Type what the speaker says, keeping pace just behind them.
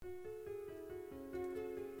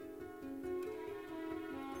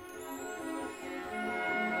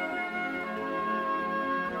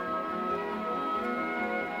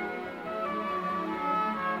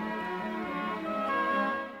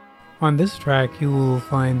On this track, you will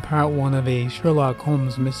find part one of a Sherlock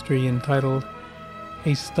Holmes mystery entitled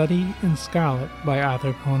A Study in Scarlet by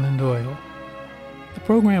Arthur Conan Doyle. The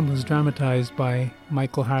program was dramatized by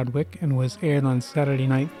Michael Hardwick and was aired on Saturday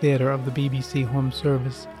Night Theatre of the BBC Home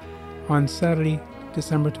Service on Saturday,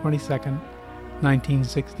 December 22nd,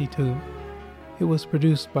 1962. It was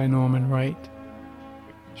produced by Norman Wright.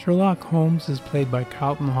 Sherlock Holmes is played by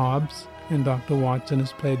Carlton Hobbs, and Dr. Watson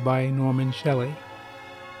is played by Norman Shelley.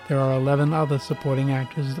 There are 11 other supporting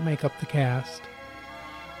actors that make up the cast.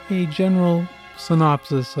 A general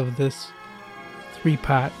synopsis of this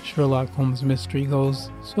three-part Sherlock Holmes mystery goes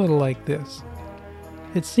sort of like this.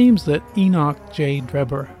 It seems that Enoch J.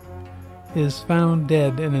 Drebber is found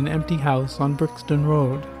dead in an empty house on Brixton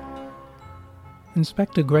Road.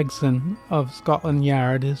 Inspector Gregson of Scotland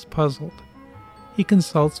Yard is puzzled. He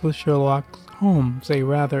consults with Sherlock Holmes, a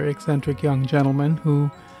rather eccentric young gentleman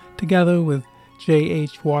who, together with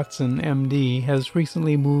J.H. Watson, M.D., has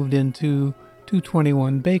recently moved into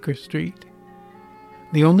 221 Baker Street.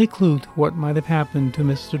 The only clue to what might have happened to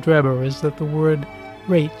Mr. Drebber is that the word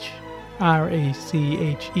Rache,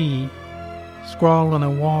 R-A-C-H-E, scrawled on a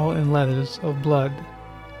wall in letters of blood.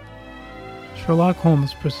 Sherlock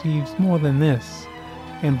Holmes perceives more than this,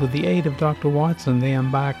 and with the aid of Dr. Watson they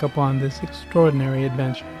embark upon this extraordinary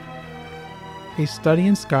adventure. A Study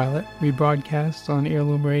in Scarlet, rebroadcast on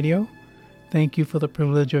Heirloom Radio. Thank you for the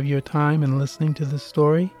privilege of your time in listening to this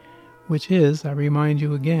story, which is, I remind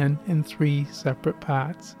you again, in 3 separate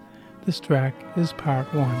parts. This track is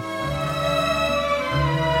part 1.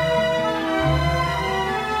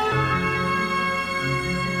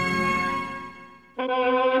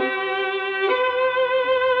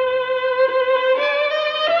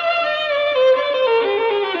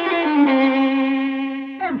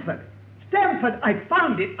 I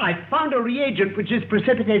found it. I found a reagent which is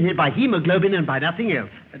precipitated by hemoglobin and by nothing else.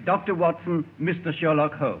 Dr. Watson, Mr.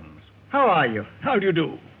 Sherlock Holmes. How are you? How do you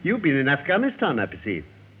do? You've been in Afghanistan, I perceive.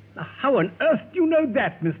 How on earth do you know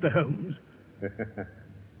that, Mr. Holmes?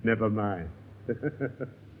 Never mind.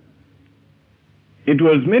 It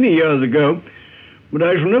was many years ago, but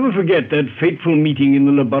I shall never forget that fateful meeting in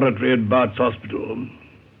the laboratory at Bart's Hospital.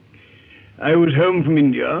 I was home from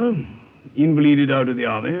India, invalided out of the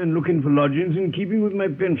army, and looking for lodgings in keeping with my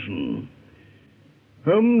pension.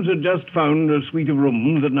 Holmes had just found a suite of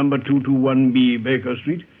rooms at number 221B Baker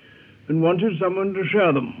Street and wanted someone to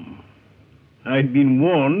share them. I'd been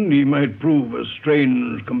warned he might prove a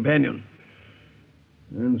strange companion.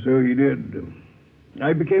 And so he did.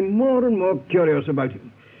 I became more and more curious about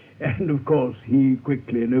him, and of course he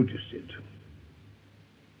quickly noticed it.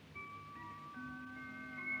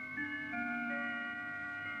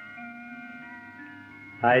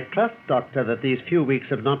 I trust, Doctor, that these few weeks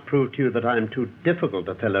have not proved to you that I'm too difficult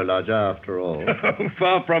a fellow lodger after all. Oh,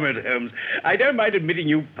 far from it, Holmes. I don't mind admitting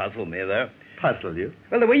you puzzle me, though. Puzzle you?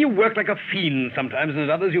 Well, the way you work like a fiend sometimes, and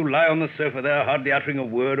at others you lie on the sofa there, hardly uttering a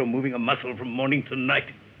word or moving a muscle from morning to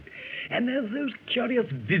night. And there's those curious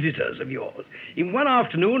visitors of yours. In one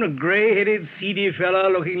afternoon, a grey-headed, seedy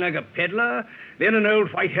fellow looking like a peddler, then an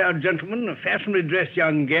old white-haired gentleman, a fashionably dressed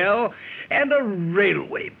young girl, and a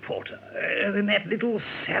railway porter. Then that little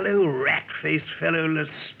sallow, rat-faced fellow,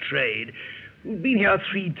 Lestrade, who's been here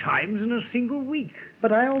 3 times in a single week.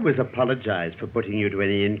 But I always apologize for putting you to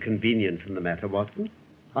any inconvenience in the matter, Watson.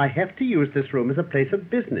 I have to use this room as a place of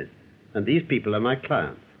business, and these people are my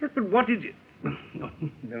clients. Yes, but what is it? Oh,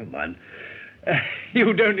 never mind.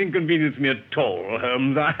 You don't inconvenience me at all,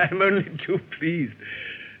 Holmes. I'm only too pleased.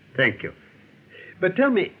 Thank you. But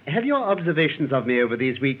tell me, have your observations of me over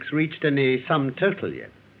these weeks reached any sum total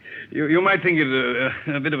yet? You might think it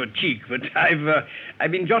a bit of a cheek, but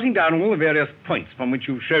I've been jotting down all the various points from which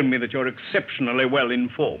you've shown me that you're exceptionally well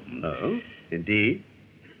informed. Oh, indeed?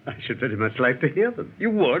 I should very much like to hear them.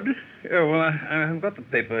 You would? Oh, well, I've got the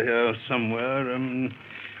paper here somewhere.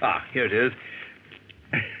 Here it is.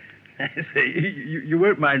 I say, you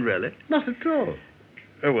won't mind, really? Not at all.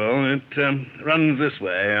 Oh, well, it runs this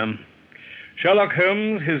way. Sherlock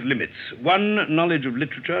Holmes, his limits. 1, knowledge of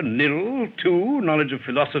literature, nil. 2, knowledge of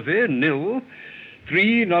philosophy, nil.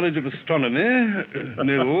 3, knowledge of astronomy,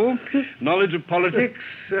 nil. Knowledge of politics,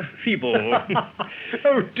 feeble.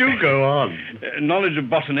 Oh, do go on. Knowledge of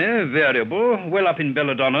botany, variable. Well up in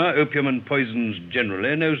belladonna, opium and poisons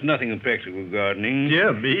generally. Knows nothing of practical gardening.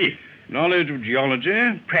 Dear me. Knowledge of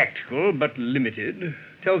geology, practical but limited.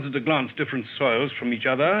 Tells at a glance different soils from each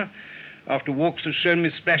other. After walks has shown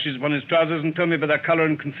me splashes upon his trousers and told me by their colour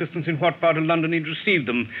and consistency in what part of London he'd received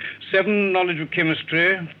them. 7, knowledge of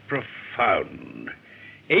chemistry, profound.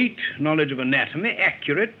 8, knowledge of anatomy,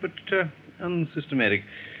 accurate but unsystematic.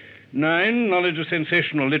 9, knowledge of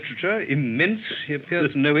sensational literature, immense. He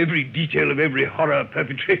appears to know every detail of every horror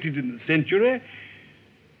perpetrated in the century.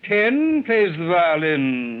 10, plays the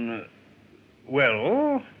violin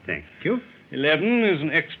well. Thank you. 11 is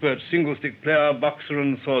an expert single-stick player, boxer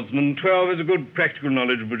and swordsman. 12 is a good practical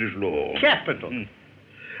knowledge of British law. Capital.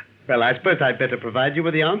 Well, I suppose I'd better provide you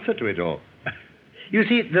with the answer to it all. You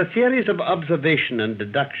see, the theories of observation and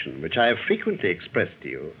deduction, which I have frequently expressed to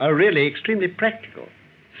you, are really extremely practical.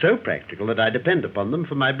 So practical that I depend upon them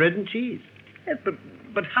for my bread and cheese. Yes,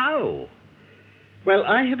 but how? Well,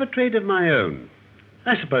 I have a trade of my own.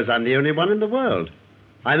 I suppose I'm the only one in the world.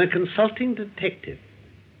 I'm a consulting detective.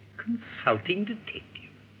 Consulting detective?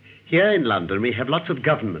 Here in London, we have lots of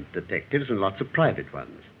government detectives and lots of private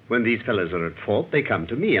ones. When these fellows are at fault, they come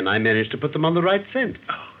to me, and I manage to put them on the right scent.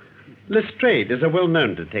 Lestrade is a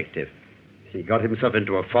well-known detective. He got himself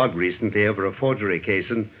into a fog recently over a forgery case,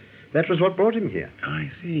 and that was what brought him here.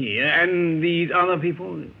 I see. And these other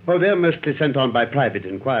people? Oh, they're mostly sent on by private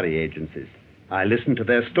inquiry agencies. I listen to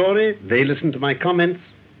their story, they listen to my comments,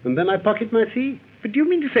 and then I pocket my fee. But do you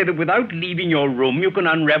mean to say that without leaving your room, you can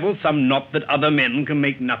unravel some knot that other men can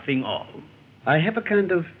make nothing of? I have a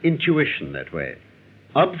kind of intuition that way.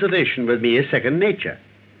 Observation with me is second nature.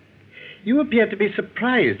 You appeared to be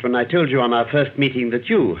surprised when I told you on our first meeting that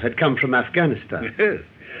you had come from Afghanistan. Yes.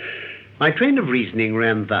 My train of reasoning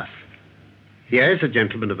ran thus. Here is a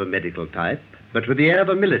gentleman of a medical type, but with the air of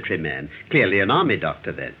a military man, clearly an army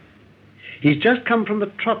doctor then. He's just come from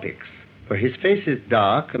the tropics, for his face is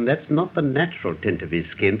dark, and that's not the natural tint of his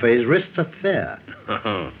skin, for his wrists are fair.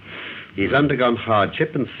 He's undergone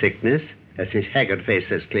hardship and sickness, as his haggard face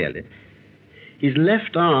says clearly. His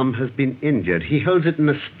left arm has been injured. He holds it in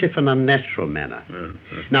a stiff and unnatural manner.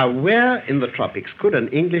 Now, where in the tropics could an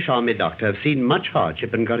English army doctor have seen much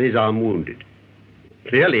hardship and got his arm wounded?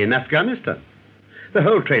 Clearly in Afghanistan. The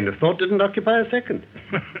whole train of thought didn't occupy a second.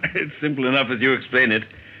 It's simple enough as you explain it.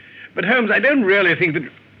 But, Holmes, I don't really think that...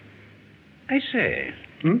 I say,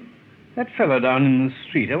 that fellow down in the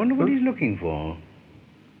street, I wonder what he's looking for.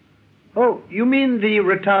 Oh, you mean the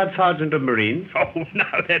retired sergeant of Marines? Oh,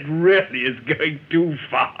 now that really is going too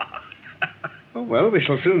far. Oh, well, we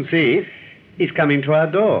shall soon see. He's coming to our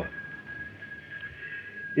door.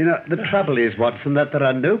 You know, the trouble is, Watson, that there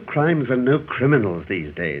are no crimes and no criminals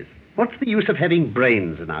these days. What's the use of having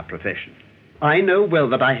brains in our profession? I know well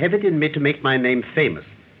that I have it in me to make my name famous.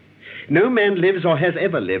 No man lives or has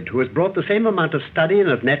ever lived who has brought the same amount of study and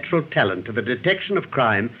of natural talent to the detection of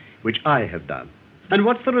crime which I have done. And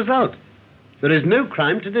what's the result? There is no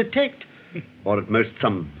crime to detect. Or at most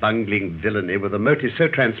some bungling villainy with a motive so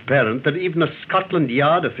transparent that even a Scotland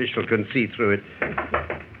Yard official can see through it.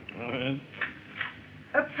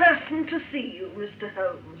 A person to see you, Mr.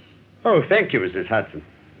 Holmes. Oh, thank you, Mrs. Hudson.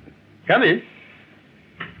 Come in.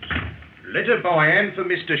 Letter by hand for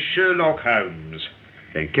Mr. Sherlock Holmes.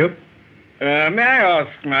 Thank you. May I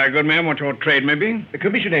ask, my good man, what your trade may be? The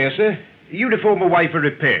commissionaire, sir. Uniform away for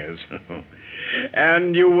repairs.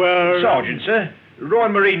 And you were... Sergeant, sir. Royal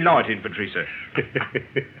Marine Light Infantry, sir.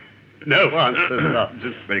 No answer,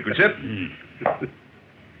 sir. Very good, sir.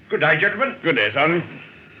 Good day, gentlemen. Good day, Sergeant.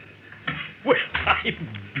 Well, I'm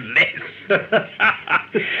blessed.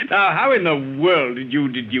 Now, how in the world did you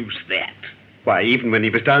deduce that? Why, even when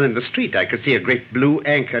he was down in the street, I could see a great blue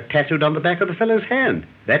anchor tattooed on the back of the fellow's hand.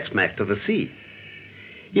 That smacked of the sea.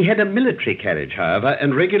 He had a military carriage, however,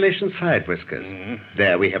 and regulation side whiskers.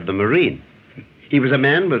 There we have the Marine. He was a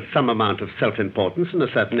man with some amount of self-importance and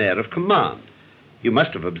a certain air of command. You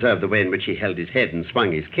must have observed the way in which he held his head and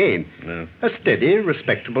swung his cane. No. A steady,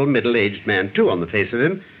 respectable, middle-aged man, too, on the face of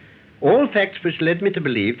him. All facts which led me to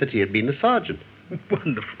believe that he had been a sergeant.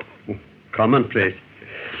 Wonderful. Commonplace.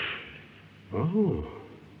 Oh,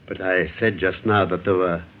 but I said just now that there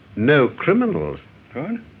were no criminals.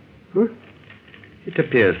 What? Huh? It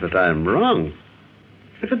appears that I am wrong.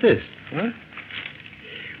 Look at this. What?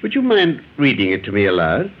 Would you mind reading it to me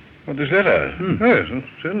aloud? What, this letter? Yes,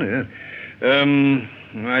 certainly, yes.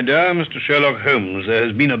 My dear Mr. Sherlock Holmes, there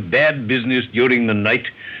has been a bad business during the night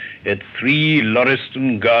at 3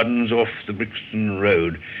 Lauriston Gardens off the Brixton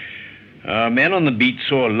Road. Our man on the beat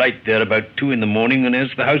saw a light there about 2 a.m, and as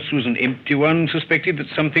the house was an empty one, suspected that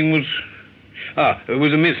something was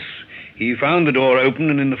amiss. He found the door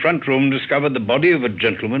open and in the front room discovered the body of a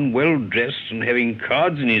gentleman, well dressed and having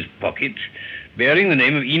cards in his pocket, bearing the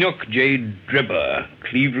name of Enoch J. Drebber,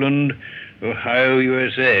 Cleveland, Ohio,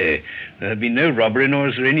 USA. There had been no robbery, nor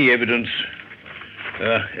is there any evidence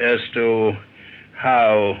as to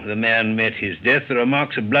how the man met his death. There are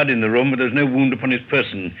marks of blood in the room, but there's no wound upon his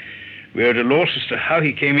person. We are at a loss as to how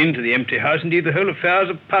he came into the empty house. Indeed, the whole affair is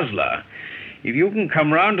a puzzler. If you can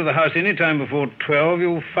come round to the house any time before 12,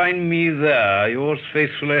 you'll find me there. Yours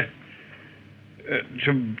faithfully,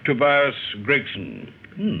 Tobias Gregson.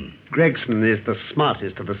 Gregson is the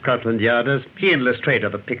smartest of the Scotland Yarders. He and Lestrade are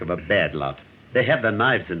the pick of a bad lot. They have their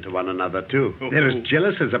knives into one another, too. They're as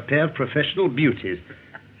jealous as a pair of professional beauties.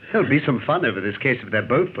 There'll be some fun over this case if they're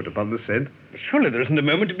both put upon the scent. Surely there isn't a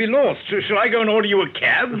moment to be lost. Shall I go and order you a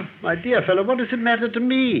cab? My dear fellow, what does it matter to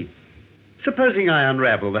me? Supposing I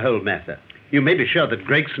unravel the whole matter, you may be sure that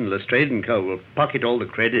Gregson, Lestrade and Co. will pocket all the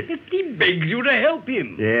credit. He begs you to help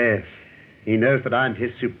him. Yes. He knows that I'm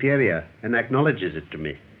his superior and acknowledges it to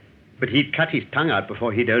me. But he'd cut his tongue out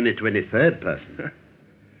before he'd own it to any third person.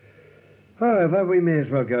 However, we may as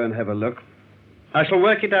well go and have a look. I shall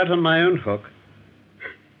work it out on my own hook.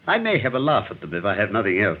 I may have a laugh at them if I have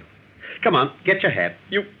nothing else. Come on, get your hat.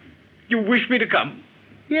 You wish me to come?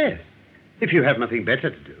 Yes, if you have nothing better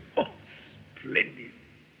to do. Oh, splendid.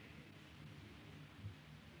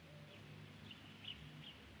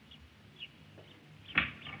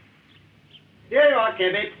 Here you are,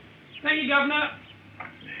 Kebby. Thank you, Governor.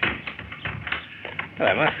 Well,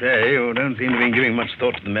 I must say, you don't seem to be giving much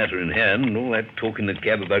thought to the matter in hand. All that talk in the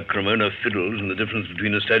cab about Cremona fiddles and the difference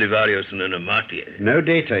between a Stradivarius and an Amati. No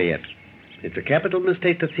data yet. It's a capital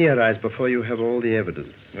mistake to theorize before you have all the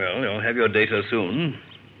evidence. Well, you'll have your data soon.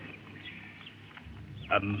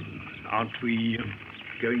 Aren't we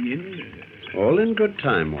going in? All in good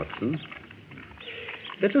time, Watson.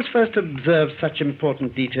 Let us first observe such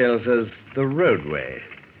important details as the roadway.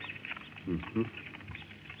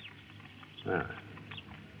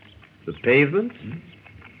 The pavement.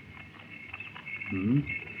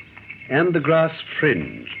 And the grass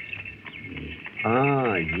fringe.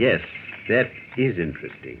 Ah, yes, that is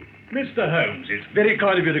interesting. Mr. Holmes, it's very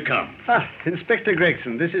kind of you to come. Inspector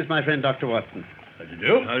Gregson, this is my friend Dr. Watson. How do you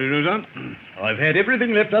do? How do you do, son? I've had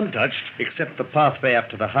everything left untouched. Except the pathway up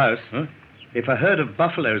to the house. Huh? If a herd of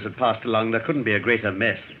buffaloes had passed along, there couldn't be a greater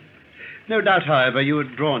mess. No doubt, however, you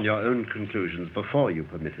had drawn your own conclusions before you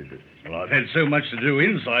permitted it. Well, I've had so much to do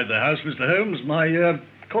inside the house, Mr. Holmes. My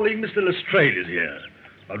colleague, Mr. Lestrade, is here.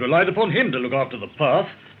 I've relied upon him to look after the path.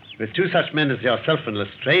 With two such men as yourself and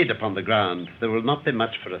Lestrade upon the ground, there will not be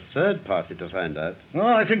much for a third party to find out. Well,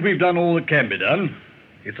 I think we've done all that can be done.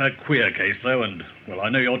 It's a queer case, though, and, well, I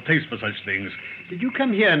know your taste for such things. Did you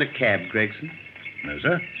come here in a cab, Gregson? No,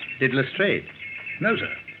 sir. Did Lestrade? No,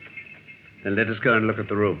 sir. Then let us go and look at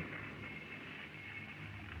the room.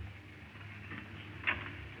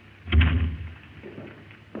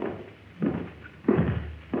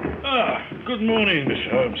 Good morning,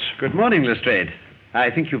 Mr. Holmes. Good morning, Lestrade. I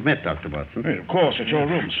think you've met Dr. Watson. Of course, it's your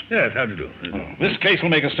rooms. Yes, how do you do? This case will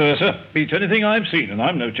make a stir, sir. Beats anything I've seen, and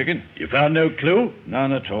I'm no chicken. You found no clue?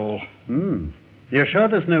 None at all. You're sure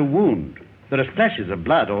there's no wound? There are splashes of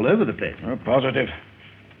blood all over the place. Oh, positive.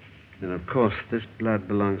 And, of course, this blood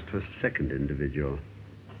belongs to a second individual.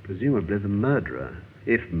 Presumably the murderer,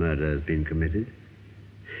 if murder has been committed.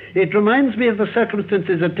 It reminds me of the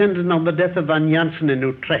circumstances attendant on the death of Van Janssen in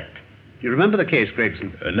Utrecht. Do you remember the case,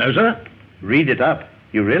 Gregson? No, sir. Read it up.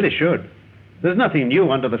 You really should. There's nothing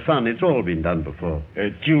new under the sun. It's all been done before.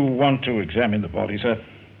 Do you want to examine the body, sir?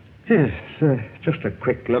 Yes, just a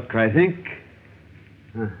quick look, I think.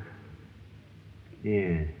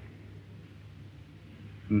 Yeah.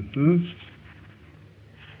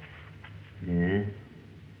 Yeah.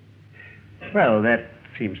 Well, that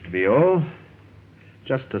seems to be all.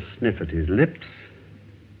 Just a sniff at his lips.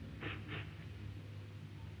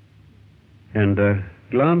 And a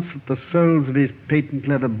glance at the soles of his patent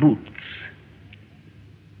leather boots.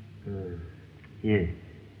 Yeah.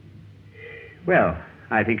 Well,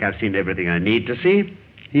 I think I've seen everything I need to see.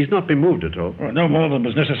 He's not been moved at all. Well, no more than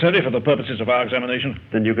was necessary for the purposes of our examination.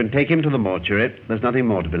 Then you can take him to the mortuary. There's nothing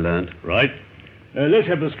more to be learned. Right. Let's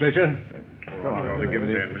have the stretcher.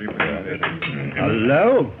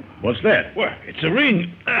 Hello? What's that? Well, it's a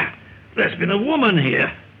ring. There's been a woman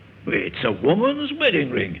here. It's a woman's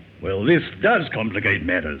wedding ring. Well, this does complicate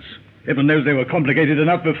matters. Heaven knows they were complicated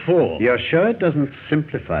enough before. You're sure it doesn't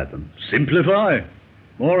simplify them? Simplify?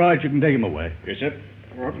 All right, you can take him away. Yes, sir.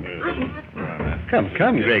 Come,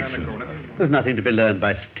 Gregson. There's nothing to be learned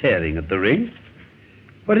by staring at the ring.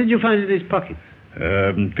 What did you find in his pockets?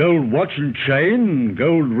 Gold watch and chain,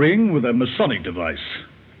 gold ring with a Masonic device,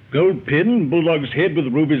 gold pin, bulldog's head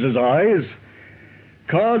with rubies as eyes,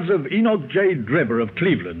 cards of Enoch J. Drebber of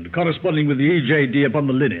Cleveland, corresponding with the EJD upon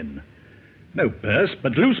the linen. No purse,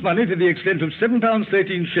 but loose money to the extent of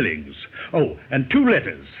 £7.13. Oh, and 2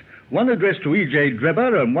 letters. One addressed to E.J.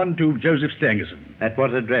 Drebber and one to Joseph Stangerson. At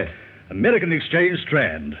what address? American Exchange,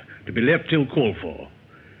 Strand, to be left till called for.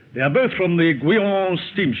 They are both from the Guion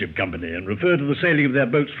Steamship Company and refer to the sailing of their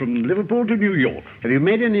boats from Liverpool to New York. Have you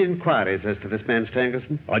made any inquiries as to this man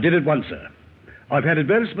Stangerson? I did at once, sir. I've had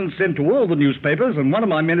advertisements sent to all the newspapers, and one of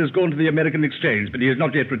my men has gone to the American Exchange, but he has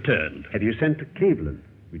not yet returned. Have you sent to Cleveland?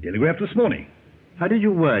 We telegraphed this morning. How did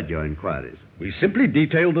you word your inquiries? We simply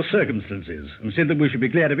detailed the circumstances and said that we should be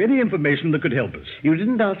glad of any information that could help us. You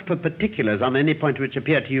didn't ask for particulars on any point which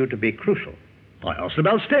appeared to you to be crucial. I asked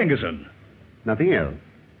about Stangerson. Nothing else?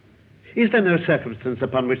 Is there no circumstance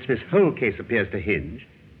upon which this whole case appears to hinge?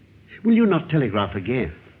 Will you not telegraph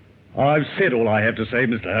again? I've said all I have to say,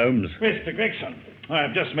 Mr. Holmes. Mr. Gregson, I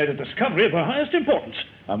have just made a discovery of the highest importance,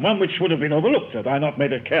 and one which would have been overlooked had I not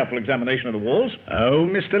made a careful examination of the walls. Oh,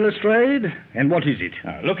 Mr. Lestrade? And what is it?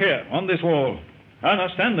 Now, look here, on this wall. Now,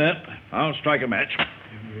 stand there. I'll strike a match.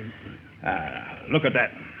 Look at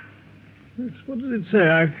that. What does it say?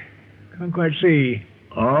 I can't quite see.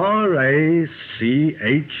 R-A-C-H-E.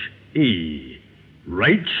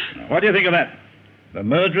 Rache? What do you think of that? The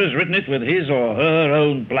murderer's written it with his or her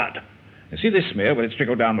own blood. You see this smear where it's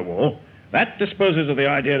trickled down the wall? That disposes of the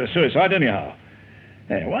idea of suicide anyhow.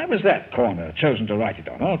 Why was that corner chosen to write it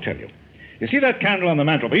on? I'll tell you. You see that candle on the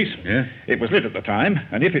mantelpiece? Yeah. It was lit at the time,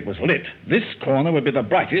 and if it was lit, this corner would be the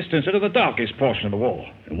brightest instead of the darkest portion of the wall.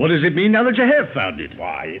 And what does it mean now that you have found it?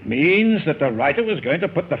 Why, it means that the writer was going to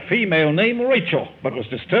put the female name Rachel, but was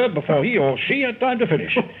disturbed before he or she had time to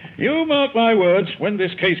finish. You mark my words, when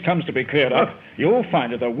this case comes to be cleared up, you'll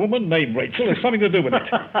find that a woman named Rachel has something to do with it.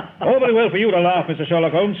 All very well for you to laugh, Mr.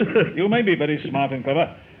 Sherlock Holmes. You may be very smart and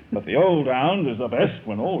clever, but the old hound is the best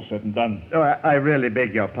when all's said and done. Oh, I really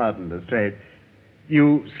beg your pardon, Lestrade.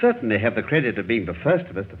 You certainly have the credit of being the first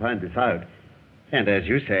of us to find this out. And as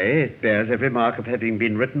you say, it bears every mark of having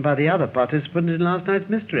been written by the other participant in last night's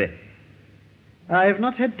mystery. I have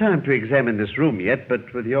not had time to examine this room yet,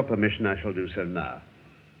 but with your permission I shall do so now.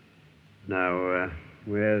 Now,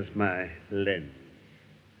 where's my lens?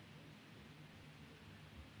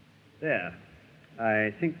 There.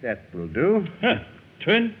 I think that will do.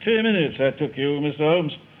 20 minutes that took you, Mr.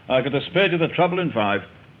 Holmes. I could have spared you the trouble in 5.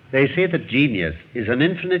 They say that genius is an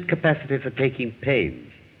infinite capacity for taking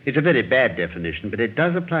pains. It's a very bad definition, but it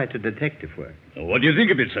does apply to detective work. What do you think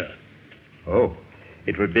of it, sir? Oh,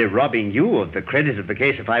 it would be robbing you of the credit of the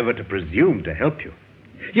case if I were to presume to help you.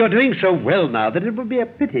 You're doing so well now that it would be a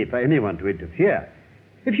pity for anyone to interfere.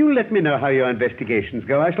 If you let me know how your investigations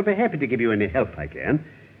go, I shall be happy to give you any help I can.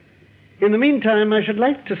 In the meantime, I should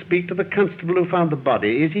like to speak to the constable who found the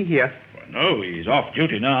body. Is he here? Well, no, he's off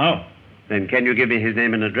duty now. Then can you give me his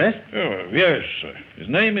name and address? Oh, yes, sir. His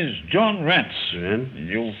name is John Rance. And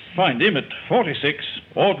you'll find him at 46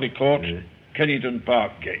 Audley Court, Kennington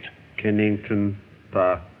Park Gate. Kennington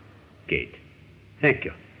Park Gate. Thank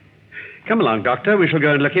you. Come along, Doctor. We shall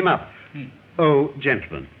go and look him up. Oh,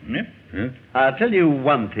 gentlemen. Yeah? I'll tell you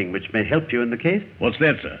one thing which may help you in the case. What's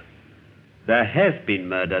that, sir? There has been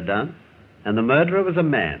murder done, and the murderer was a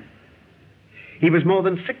man. He was more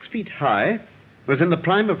than 6 feet high, was in the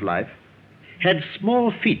prime of life, had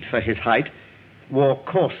small feet for his height, wore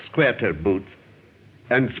coarse square-toed boots,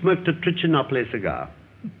 and smoked a Trichinopoly cigar.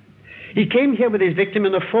 He came here with his victim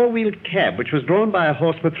in a 4-wheeled cab, which was drawn by a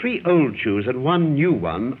horse with 3 old shoes and 1 new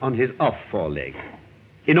one on his off foreleg.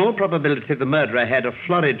 In all probability, the murderer had a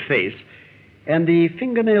florid face, and the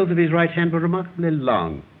fingernails of his right hand were remarkably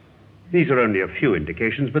long. These are only a few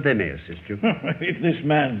indications, but they may assist you. If this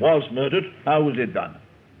man was murdered, how was it done?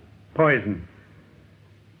 Poison.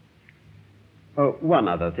 Oh, one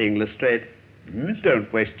other thing, Lestrade. Yes?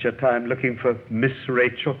 Don't waste your time looking for Miss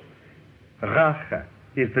Rachel. Rache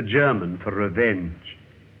is the German for revenge.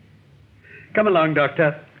 Come along,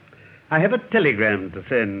 Doctor. I have a telegram to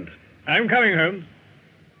send. I'm coming, Holmes.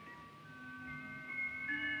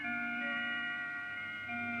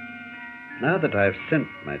 Now that I've sent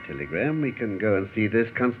my telegram, we can go and see this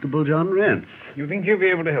Constable John Rance. You think he'll be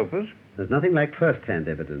able to help us? There's nothing like first-hand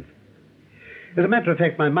evidence. As a matter of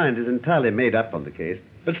fact, my mind is entirely made up on the case.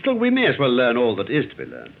 But still, we may as well learn all that is to be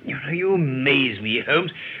learned. You amaze me,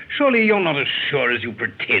 Holmes. Surely you're not as sure as you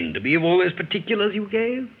pretend to be of all those particulars you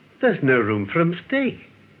gave? There's no room for a mistake.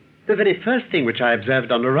 The very first thing which I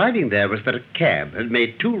observed on arriving there was that a cab had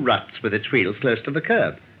made 2 ruts with its wheels close to the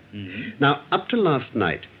curb. Mm-hmm. Now, up to last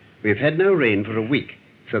night, we've had no rain for a week,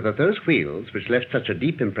 so that those wheels, which left such a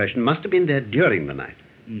deep impression, must have been there during the night.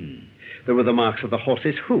 There were the marks of the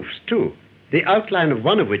horse's hoofs, too, the outline of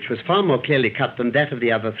one of which was far more clearly cut than that of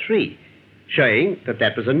the other 3, showing that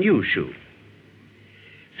that was a new shoe.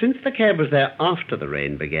 Since the cab was there after the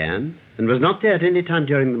rain began, and was not there at any time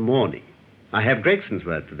during the morning, I have Gregson's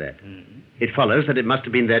word for that. It follows that it must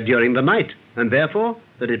have been there during the night, and therefore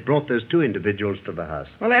that it brought those two individuals to the house.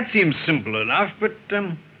 Well, that seems simple enough, but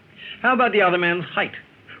how about the other man's height?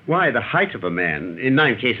 Why, the height of a man, in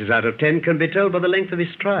 9 cases out of 10, can be told by the length of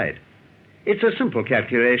his stride. It's a simple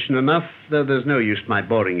calculation enough, though there's no use my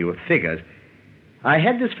boring you with figures. I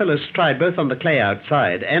had this fellow's stride both on the clay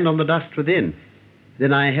outside and on the dust within.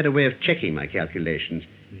 Then I had a way of checking my calculations.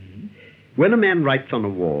 When a man writes on a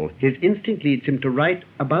wall, his instinct leads him to write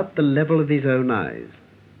about the level of his own eyes.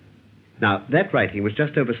 Now, that writing was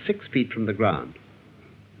just over 6 feet from the ground.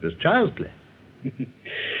 It was child's play.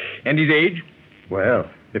 And his age? Well,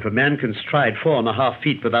 if a man can stride 4.5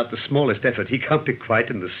 feet without the smallest effort, he can't be quite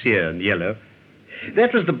in the sere and yellow.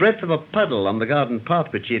 That was the breadth of a puddle on the garden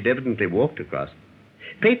path which he had evidently walked across.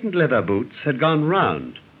 Patent leather boots had gone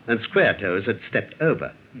round, and square toes had stepped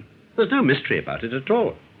over. There's no mystery about it at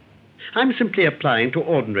all. I'm simply applying to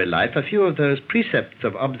ordinary life a few of those precepts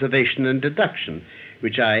of observation and deduction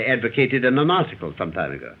which I advocated in an article some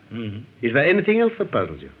time ago. Is there anything else that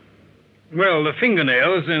puzzles you? Well, the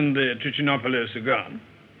fingernails and the Trichinopolis are gone.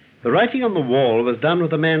 The writing on the wall was done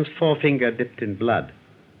with a man's forefinger dipped in blood.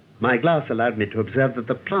 My glass allowed me to observe that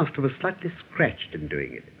the plaster was slightly scratched in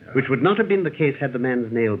doing it, which would not have been the case had the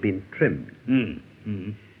man's nail been trimmed.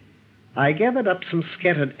 I gathered up some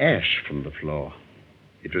scattered ash from the floor.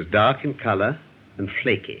 It was dark in color and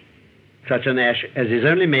flaky, such an ash as is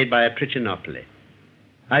only made by a Trichinopoli.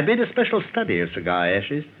 I've made a special study of cigar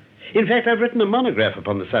ashes. In fact, I've written a monograph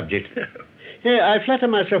upon the subject. I flatter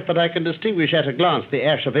myself that I can distinguish at a glance the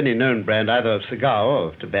ash of any known brand, either of cigar or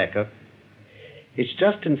of tobacco. It's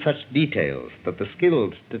just in such details that the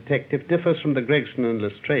skilled detective differs from the Gregson and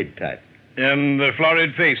Lestrade type. And the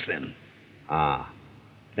florid face, then? Ah,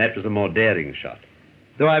 that was a more daring shot.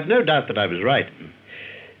 Though I've no doubt that I was right.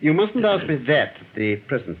 You mustn't ask me that at the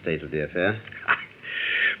present state of the affair.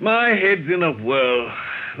 My head's in a whirl.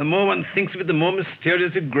 The more one thinks of it, the more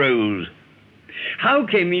mysterious it grows. How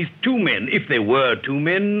came these two men, if they were two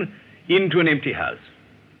men, into an empty house?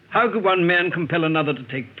 How could one man compel another to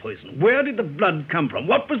take poison? Where did the blood come from?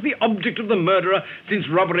 What was the object of the murderer, since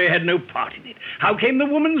robbery had no part in it? How came the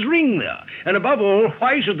woman's ring there? And above all,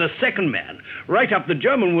 why should the second man write up the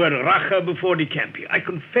German word Rache before decamping? I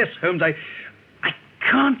confess, Holmes, I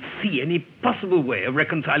can't see any possible way of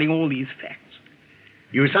reconciling all these facts.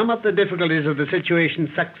 You sum up the difficulties of the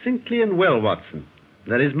situation succinctly and well, Watson.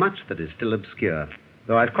 There is much that is still obscure,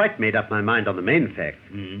 though I've quite made up my mind on the main facts.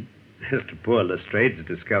 As to poor Lestrade's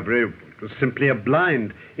discovery, it was simply a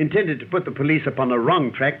blind, intended to put the police upon a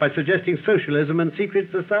wrong track by suggesting socialism and secret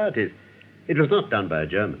societies. It was not done by a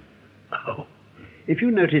German. Oh. If you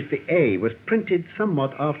notice, the A was printed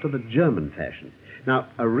somewhat after the German fashion. Now,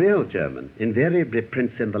 a real German invariably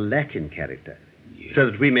prints in the Latin character, so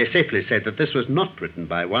that we may safely say that this was not written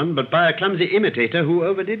by one, but by a clumsy imitator who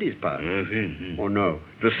overdid his part. Oh, no.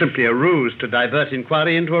 It was simply a ruse to divert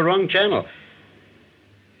inquiry into a wrong channel.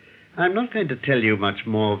 I'm not going to tell you much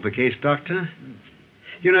more of the case, Doctor.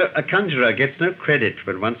 You know, a conjurer gets no credit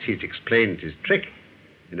when once he's explained his trick.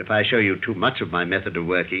 And if I show you too much of my method of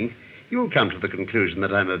working, you'll come to the conclusion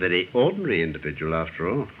that I'm a very ordinary individual after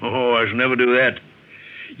all. Oh, I shall never do that.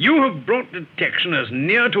 You have brought detection as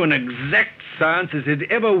near to an exact science as it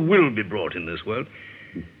ever will be brought in this world.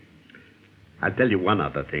 I'll tell you one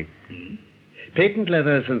other thing. Patent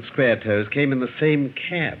leathers and square toes came in the same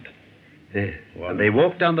cab. And they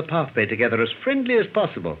walked down the pathway together as friendly as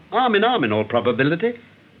possible, arm in all probability.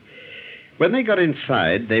 When they got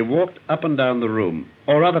inside, they walked up and down the room,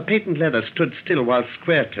 or rather, Patent Leather stood still while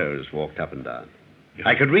Square Toes walked up and down.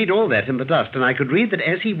 I could read all that in the dust, and I could read that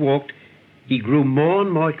as he walked, he grew more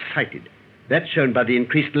and more excited. That's shown by the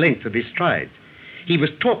increased length of his strides. He was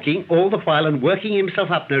talking all the while and working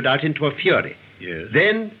himself up, no doubt, into a fury. Yes.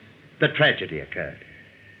 Then the tragedy occurred.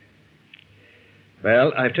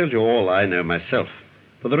 Well, I've told you all I know myself.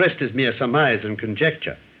 For the rest is mere surmise and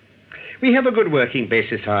conjecture. We have a good working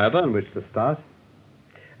basis, however, on which to start.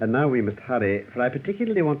 And now we must hurry, for I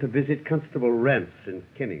particularly want to visit Constable Rance in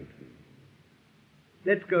Kennington.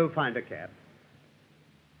 Let's go find a cab.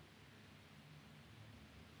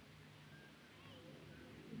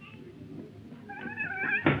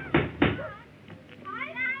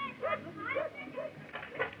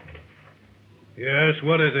 Yes,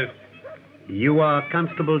 what is it? You are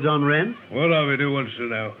Constable John Rance? What are we do wants to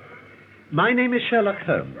know? My name is Sherlock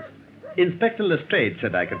Holmes. Inspector Lestrade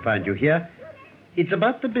said I could find you here. It's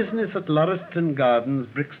about the business at Lauriston Gardens,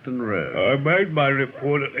 Brixton Road. I made my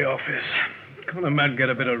report at the office. Can't a man get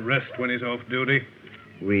a bit of rest when he's off duty?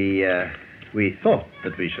 We We thought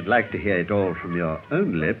that we should like to hear it all from your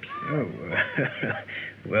own lips. Oh,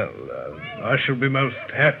 well, I shall be most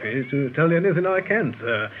happy to tell you anything I can,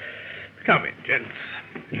 sir. Come in, gents.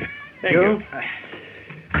 Thank you.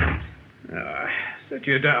 Sit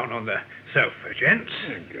you down on the sofa, gents.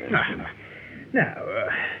 Now,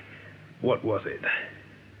 what was it?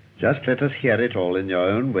 Just let us hear it all in your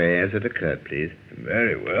own way as it occurred, please.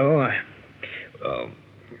 Very well. Well,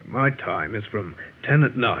 my time is from 10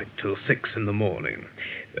 at night till 6 in the morning.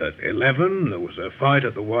 At 11, there was a fight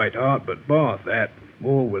at the White Hart, but bar that,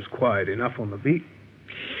 all was quiet enough on the beat.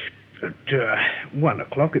 At 1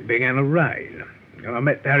 o'clock, it began to rain. And I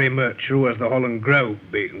met Harry Murcher, who was the Holland Grove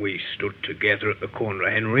beat, and we stood together at the corner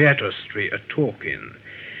of Henrietta Street a-talking.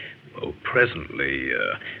 Well, presently,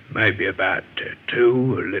 maybe about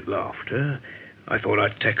 2, a little after, I thought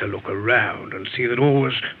I'd take a look around and see that all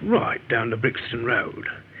was right down the Brixton Road.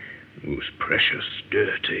 It was precious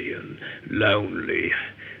dirty and lonely.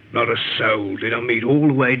 Not a soul did I meet all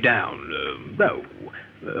the way down, though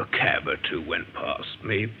a cab or two went past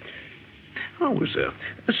me. I was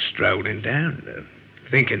strolling down,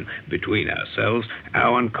 thinking between ourselves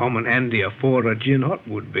how uncommon handy a 4 gin hot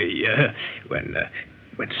would be,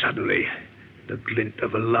 when suddenly the glint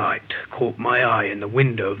of a light caught my eye in the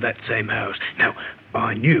window of that same house. Now,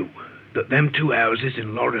 I knew that them 2 houses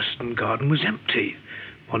in Lauriston Garden was empty,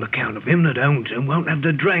 on account of him that owns them won't have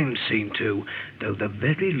the drains seen to, though the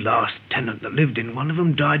very last tenant that lived in one of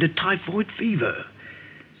them died of typhoid fever.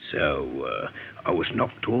 So, I was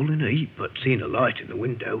knocked all in a heap at seeing a light in the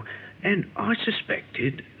window, and I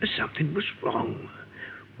suspected something was wrong.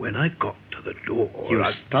 When I got to the door, You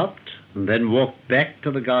stopped and then walked back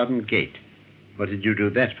to the garden gate. What did you do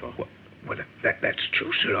that for? Well, that's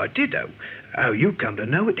true, sir, I did, though. How you come to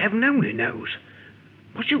know it, heaven only knows.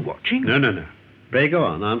 Was you watching? No. Pray go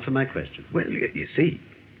on, answer my question. Well, you see,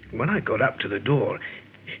 when I got up to the door,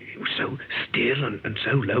 it was so still and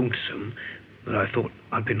so lonesome that I thought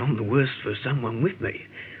I'd been on the worst for someone with me.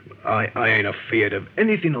 I ain't afeard of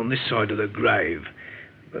anything on this side of the grave,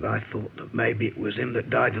 but I thought that maybe it was him that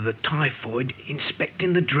died of the typhoid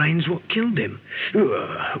inspecting the drains what killed him.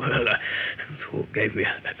 Well, thought gave me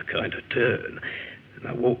a kind of turn, and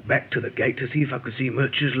I walked back to the gate to see if I could see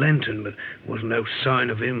Murcher's lantern, but there was no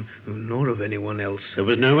sign of him, nor of anyone else. There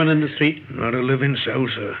was no one in the street? Not a living soul,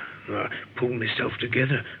 sir. I pulled myself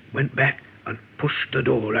together, went back, and pushed the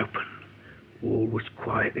door open. All was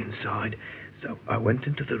quiet inside, so I went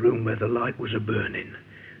into the room where the light was a-burning.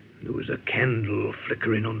 There was a candle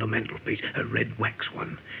flickering on the mantelpiece, a red wax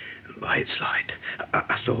one, and by its light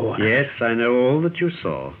I saw... Yes, I know all that you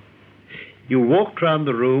saw. You walked round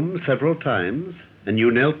the room several times, and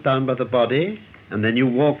you knelt down by the body, and then you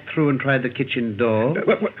walked through and tried the kitchen door,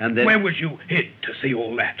 and then... Where was you hid to see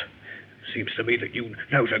all that? Seems to me that you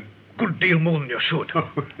knows a good deal more than you should.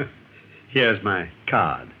 Here's my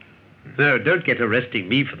card. No, don't get arresting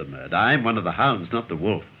me for the murder. I'm one of the hounds, not the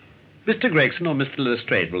wolf. Mr. Gregson or Mr.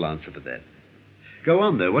 Lestrade will answer for that. Go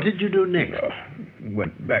on, though. What did you do next?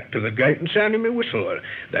 Went back to the gate and sounded my whistle.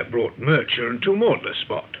 That brought Murcher and 2 more to the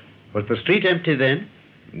spot. Was the street empty then?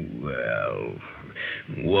 Well,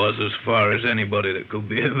 was as far as anybody that could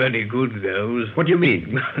be of any good goes. What do you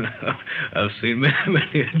mean? I've seen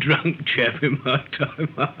many a drunk chap in my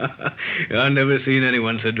time. I've never seen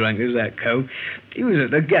anyone so drunk as that coat. He was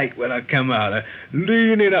at the gate when I come out,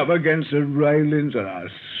 leaning up against the railings, and I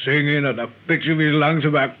was singing at the pitch of his lungs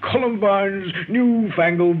about Columbine's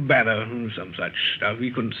newfangled banner, and some such stuff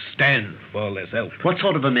he couldn't stand for less help. What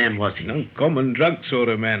sort of a man was he? No common drunk sort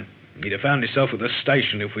of man. He'd have found himself at the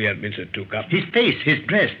station if we hadn't been so took up. His face, his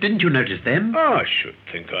dress, didn't you notice them? I should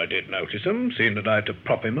think I did notice them, seeing that I had to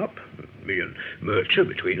prop him up, me and Murcher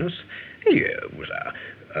between us. He was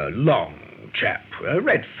a long chap, a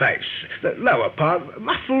red face, the lower part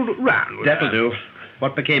muffled round. That'll do.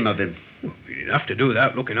 What became of him? Well, we didn't have to do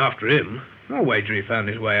without looking after him. I'll wager he found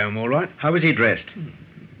his way home all right. How was he dressed?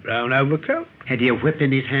 Brown overcoat. Had he a whip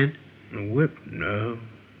in his hand? A whip? No.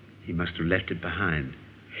 He must have left it behind.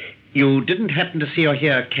 You didn't happen to see or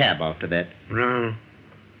hear a cab after that? No.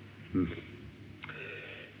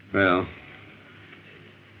 Well,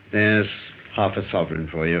 there's half a sovereign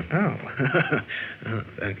for you. Oh.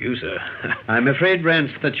 Thank you, sir. I'm afraid,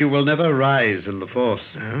 Rance, that you will never rise in the force.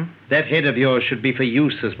 Oh? That head of yours should be for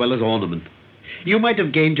use as well as ornament. You might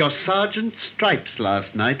have gained your sergeant's stripes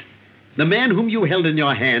last night. The man whom you held in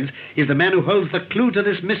your hands is the man who holds the clue to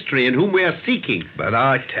this mystery and whom we are seeking. But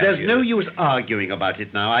I tell you... There's no use arguing about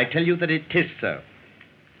it now. I tell you that it is so.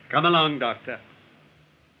 Come along, Doctor.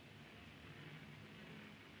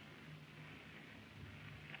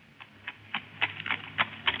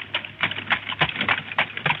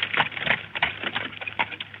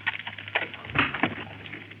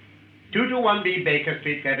 1B Baker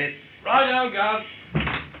Street, Bevis. Right, old guard.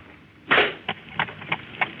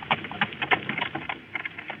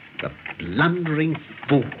 The blundering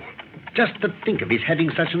fool. Just to think of his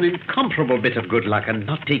having such an incomparable bit of good luck and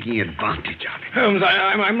not taking advantage of it. Holmes,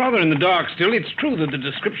 I'm rather in the dark still. It's true that the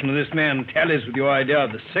description of this man tallies with your idea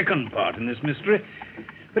of the second part in this mystery.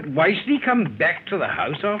 But why should he come back to the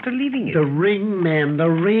house after leaving it? The ring, man, the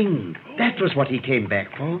ring. That was what he came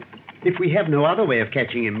back for. If we have no other way of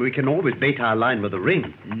catching him, we can always bait our line with the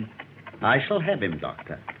ring. I shall have him,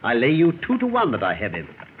 Doctor. I lay you 2 to 1 that I have him.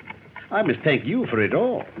 I must thank you for it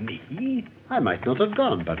all. Me? I might not have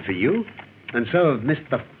gone but for you, and so have missed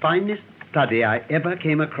the finest study I ever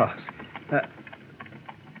came across.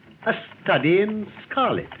 A study in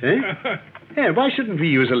scarlet, eh? Yeah, why shouldn't we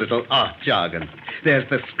use a little art jargon? There's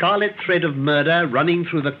the scarlet thread of murder running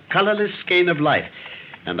through the colorless skein of life,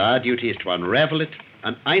 and our duty is to unravel it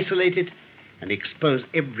and isolate it and expose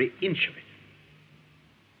every inch of it.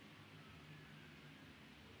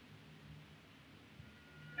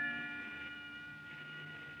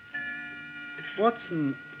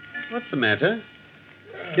 Watson, what's the matter?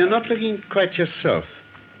 You're not looking quite yourself.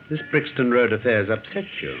 This Brixton Road affair's upset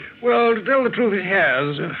you. Well, to tell the truth, it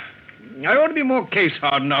has. I ought to be more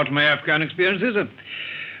case-hardened out of my Afghan experiences.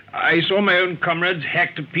 I saw my own comrades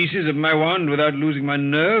hacked to pieces of my wand without losing my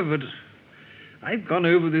nerve, but I've gone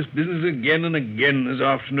over this business again and again this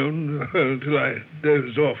afternoon, till I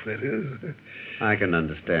dozed off, that is. I can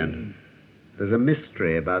understand. There's a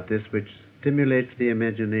mystery about this which stimulates the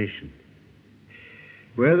imagination.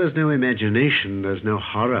 Where there's no imagination, there's no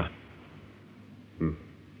horror.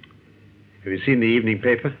 Have you seen the evening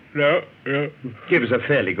paper? No. Gives a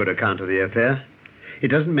fairly good account of the affair. It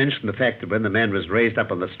doesn't mention the fact that when the man was raised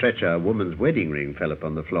up on the stretcher, a woman's wedding ring fell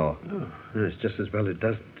upon the floor. Oh. No, it's just as well it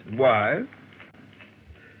doesn't. Why?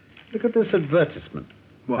 Look at this advertisement.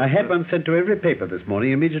 What? I had one sent to every paper this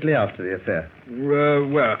morning immediately after the affair.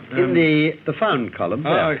 Where? In the found column.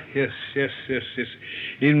 Ah, yes.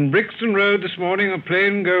 In Brixton Road this morning, a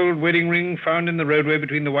plain gold wedding ring found in the roadway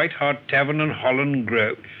between the White Hart Tavern and Holland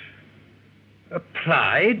Grove.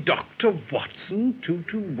 Apply Dr. Watson,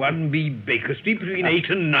 221B Baker Street, between 8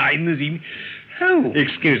 and 9 this evening. Oh.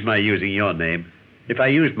 Excuse my using your name. If I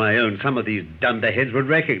used my own, some of these dunderheads would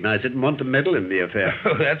recognize it and want to meddle in the affair.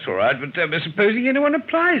 Oh, that's all right, but supposing anyone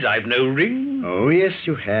applies, I've no ring. Oh, yes,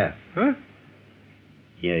 you have. Huh?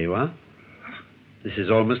 Here you are. This is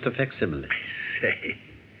almost a facsimile. I say.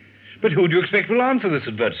 But who do you expect will answer this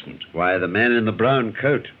advertisement? Why, the man in the brown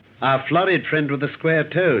coat. Our florid friend with the square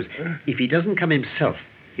toes. If he doesn't come himself,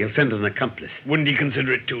 he'll send an accomplice. Wouldn't he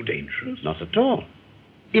consider it too dangerous? Not at all.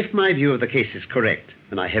 If my view of the case is correct,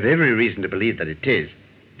 and I have every reason to believe that it is,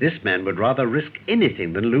 this man would rather risk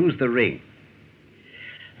anything than lose the ring.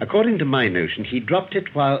 According to my notion, he dropped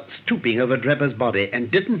it while stooping over Drebber's body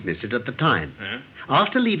and didn't miss it at the time.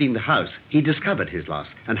 After leaving the house, he discovered his loss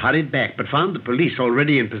and hurried back, but found the police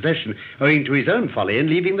already in possession owing to his own folly in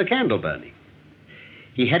leaving the candle burning.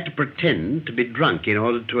 He had to pretend to be drunk in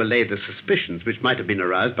order to allay the suspicions which might have been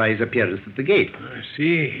aroused by his appearance at the gate. I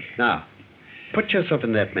see. Now, put yourself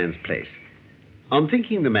in that man's place. On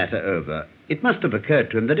thinking the matter over, it must have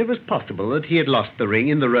occurred to him that it was possible that he had lost the ring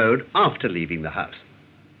in the road after leaving the house.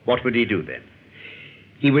 What would he do then?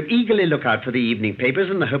 He would eagerly look out for the evening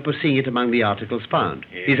papers in the hope of seeing it among the articles found.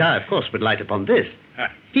 Yes. His eye, of course, would light upon this.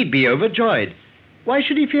 He'd be overjoyed. Why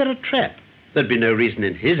should he fear a trap? There'd be no reason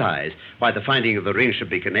in his eyes why the finding of the ring should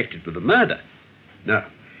be connected with the murder. No.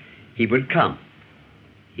 He would come.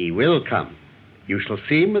 He will come. You shall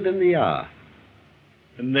see him within the hour.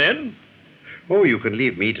 And then? Oh, you can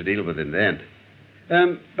leave me to deal with him then.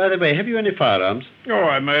 By the way, have you any firearms? Oh,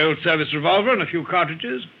 I've my old service revolver and a few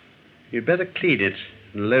cartridges. You'd better clean it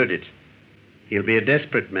and load it. He'll be a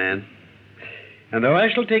desperate man. And though I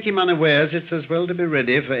shall take him unawares, it's as well to be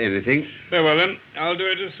ready for anything. Very well, then. I'll do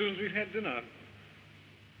it as soon as we've had dinner.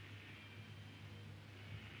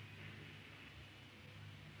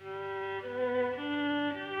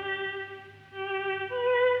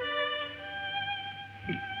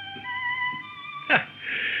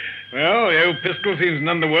 Well, the old pistol seems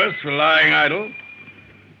none the worse for lying idle.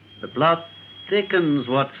 The plot thickens,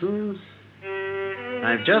 Watson.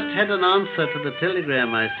 I've just had an answer to the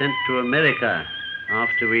telegram I sent to America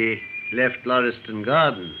after we left Lauriston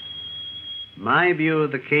Garden. My view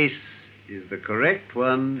of the case is the correct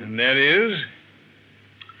one. And that is?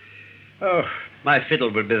 Oh, my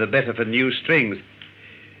fiddle would be the better for new strings.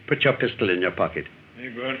 Put your pistol in your pocket.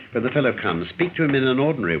 Very good. When the fellow comes, speak to him in an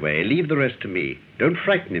ordinary way. Leave the rest to me. Don't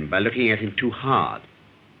frighten him by looking at him too hard.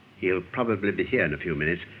 He'll probably be here in a few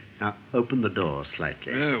minutes. Now, open the door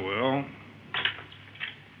slightly. Oh, well.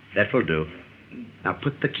 That will do. Now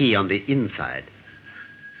put the key on the inside.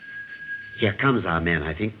 Here comes our man,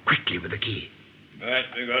 I think. Quickly with the key. Right,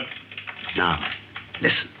 very good. Now,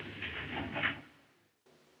 listen.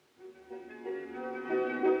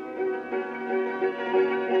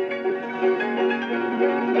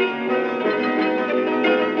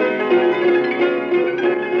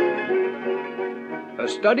 A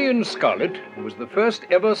Study in Scarlet was the first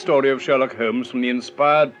ever story of Sherlock Holmes from the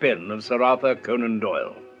inspired pen of Sir Arthur Conan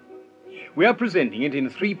Doyle. We are presenting it in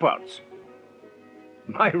 3 parts.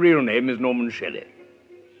 My real name is Norman Shelley.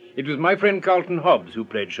 It was my friend Carlton Hobbs who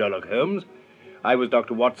played Sherlock Holmes. I was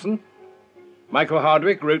Dr. Watson. Michael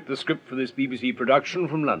Hardwick wrote the script for this BBC production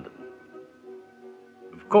from London.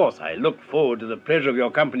 Of course, I look forward to the pleasure of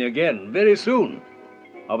your company again very soon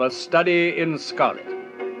of A Study in Scarlet.